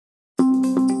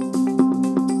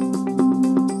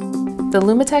The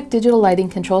Lumitec digital lighting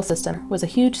control system was a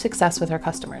huge success with our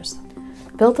customers.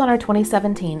 Built on our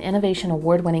 2017 Innovation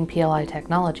Award-winning PLI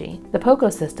technology, the Poco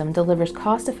system delivers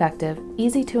cost-effective,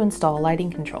 easy-to-install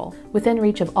lighting control within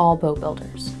reach of all boat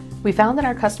builders. We found that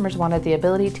our customers wanted the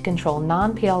ability to control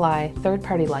non-PLI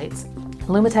third-party lights.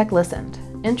 Lumitec listened,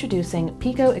 introducing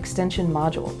Pico extension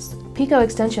modules. Pico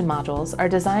extension modules are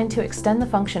designed to extend the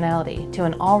functionality to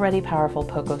an already powerful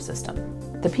Poco system.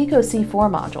 The Pico C4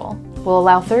 module will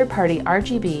allow third-party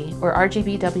RGB or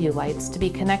RGBW lights to be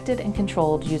connected and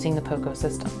controlled using the Poco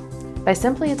system. By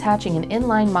simply attaching an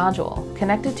inline module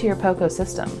connected to your Poco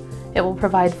system, it will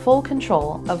provide full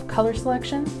control of color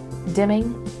selection,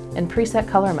 dimming, and preset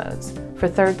color modes for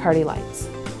third-party lights.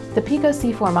 The Pico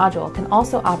C4 module can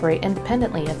also operate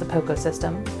independently of the Poco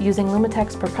system using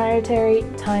Lumitec's proprietary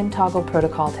time toggle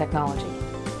protocol technology.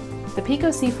 The Pico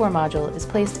C4 module is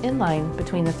placed in line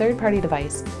between the third-party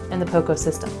device and the Poco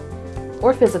system,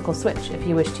 or physical switch if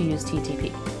you wish to use TTP.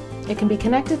 It can be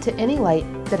connected to any light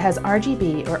that has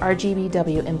RGB or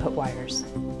RGBW input wires.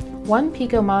 One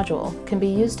Pico module can be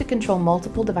used to control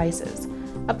multiple devices,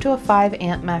 up to a 5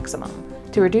 amp maximum,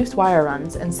 to reduce wire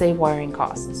runs and save wiring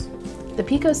costs. The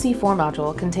Pico C4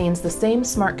 module contains the same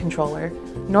smart controller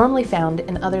normally found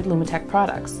in other Lumitec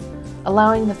products,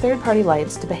 allowing the third-party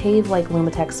lights to behave like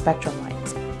Lumitec Spectrum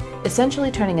lights,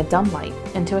 essentially turning a dumb light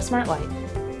into a smart light.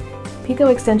 Pico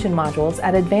extension modules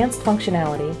add advanced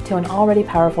functionality to an already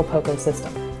powerful Poco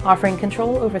system, offering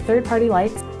control over third-party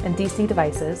lights and DC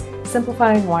devices,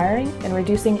 simplifying wiring and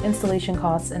reducing installation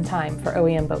costs and time for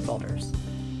OEM boat builders.